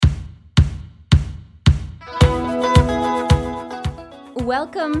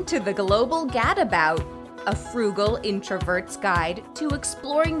Welcome to the Global Gadabout, a frugal introvert's guide to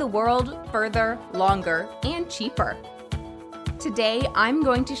exploring the world further, longer, and cheaper. Today, I'm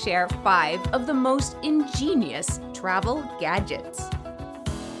going to share 5 of the most ingenious travel gadgets.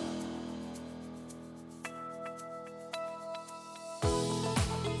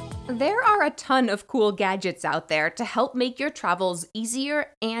 There are a ton of cool gadgets out there to help make your travels easier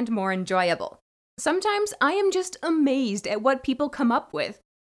and more enjoyable. Sometimes I am just amazed at what people come up with.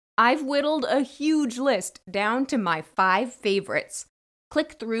 I've whittled a huge list down to my 5 favorites.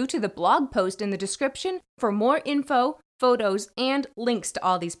 Click through to the blog post in the description for more info, photos, and links to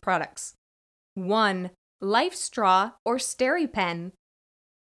all these products. 1. Life Straw or SteriPen.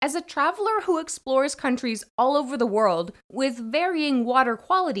 As a traveler who explores countries all over the world with varying water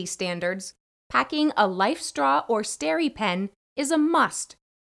quality standards, packing a Life Straw or SteriPen is a must.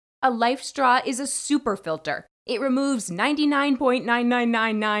 A Life Straw is a super filter. It removes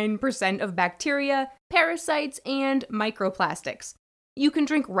 99.9999% of bacteria, parasites, and microplastics. You can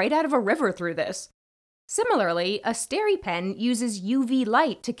drink right out of a river through this. Similarly, a SteriPen uses UV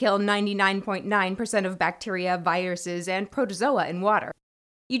light to kill 99.9% of bacteria, viruses, and protozoa in water.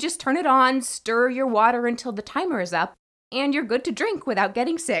 You just turn it on, stir your water until the timer is up, and you're good to drink without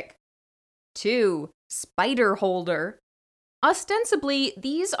getting sick. 2. Spider Holder. Ostensibly,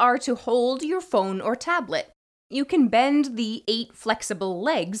 these are to hold your phone or tablet. You can bend the 8 flexible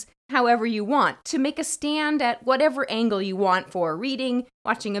legs however you want to make a stand at whatever angle you want for reading,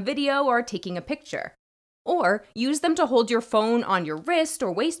 watching a video, or taking a picture. Or use them to hold your phone on your wrist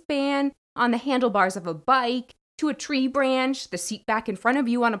or waistband, on the handlebars of a bike, to a tree branch, the seat back in front of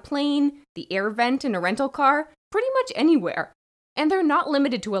you on a plane, the air vent in a rental car, pretty much anywhere. And they're not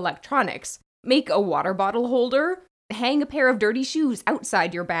limited to electronics. Make a water bottle holder, hang a pair of dirty shoes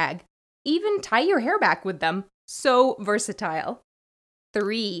outside your bag. Even tie your hair back with them. So versatile.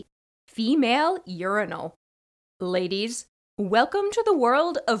 3. Female Urinal. Ladies, welcome to the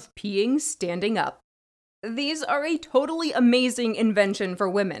world of peeing standing up. These are a totally amazing invention for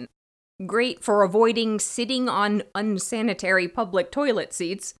women. Great for avoiding sitting on unsanitary public toilet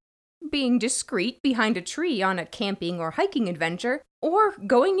seats, being discreet behind a tree on a camping or hiking adventure, or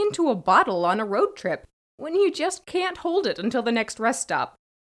going into a bottle on a road trip when you just can't hold it until the next rest stop.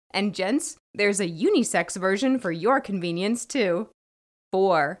 And gents, there's a unisex version for your convenience too.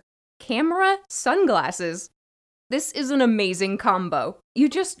 4. Camera Sunglasses. This is an amazing combo. You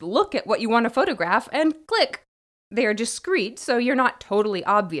just look at what you want to photograph and click. They're discreet, so you're not totally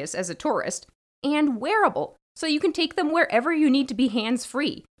obvious as a tourist, and wearable, so you can take them wherever you need to be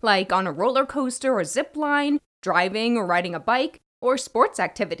hands-free, like on a roller coaster or zip line, driving or riding a bike, or sports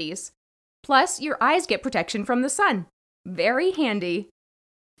activities. Plus, your eyes get protection from the sun. Very handy.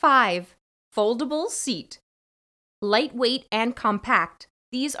 5. Foldable Seat. Lightweight and compact.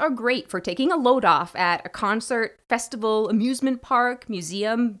 These are great for taking a load off at a concert, festival, amusement park,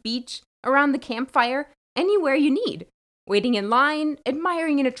 museum, beach, around the campfire, anywhere you need. Waiting in line,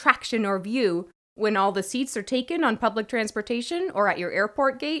 admiring an attraction or view, when all the seats are taken on public transportation or at your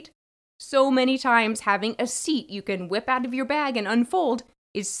airport gate. So many times having a seat you can whip out of your bag and unfold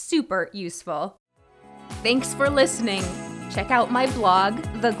is super useful. Thanks for listening. Check out my blog,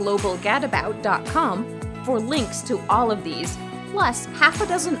 theglobalgadabout.com, for links to all of these, plus half a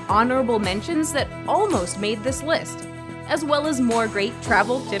dozen honorable mentions that almost made this list, as well as more great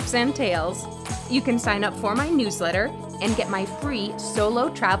travel tips and tales. You can sign up for my newsletter and get my free solo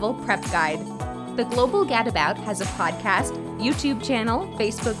travel prep guide. The Global Gadabout has a podcast, YouTube channel,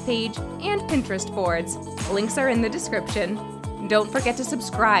 Facebook page, and Pinterest boards. Links are in the description. Don't forget to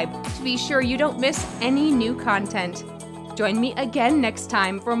subscribe to be sure you don't miss any new content. Join me again next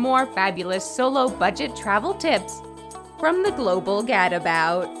time for more fabulous solo budget travel tips from the Global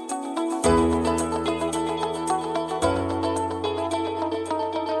Gadabout.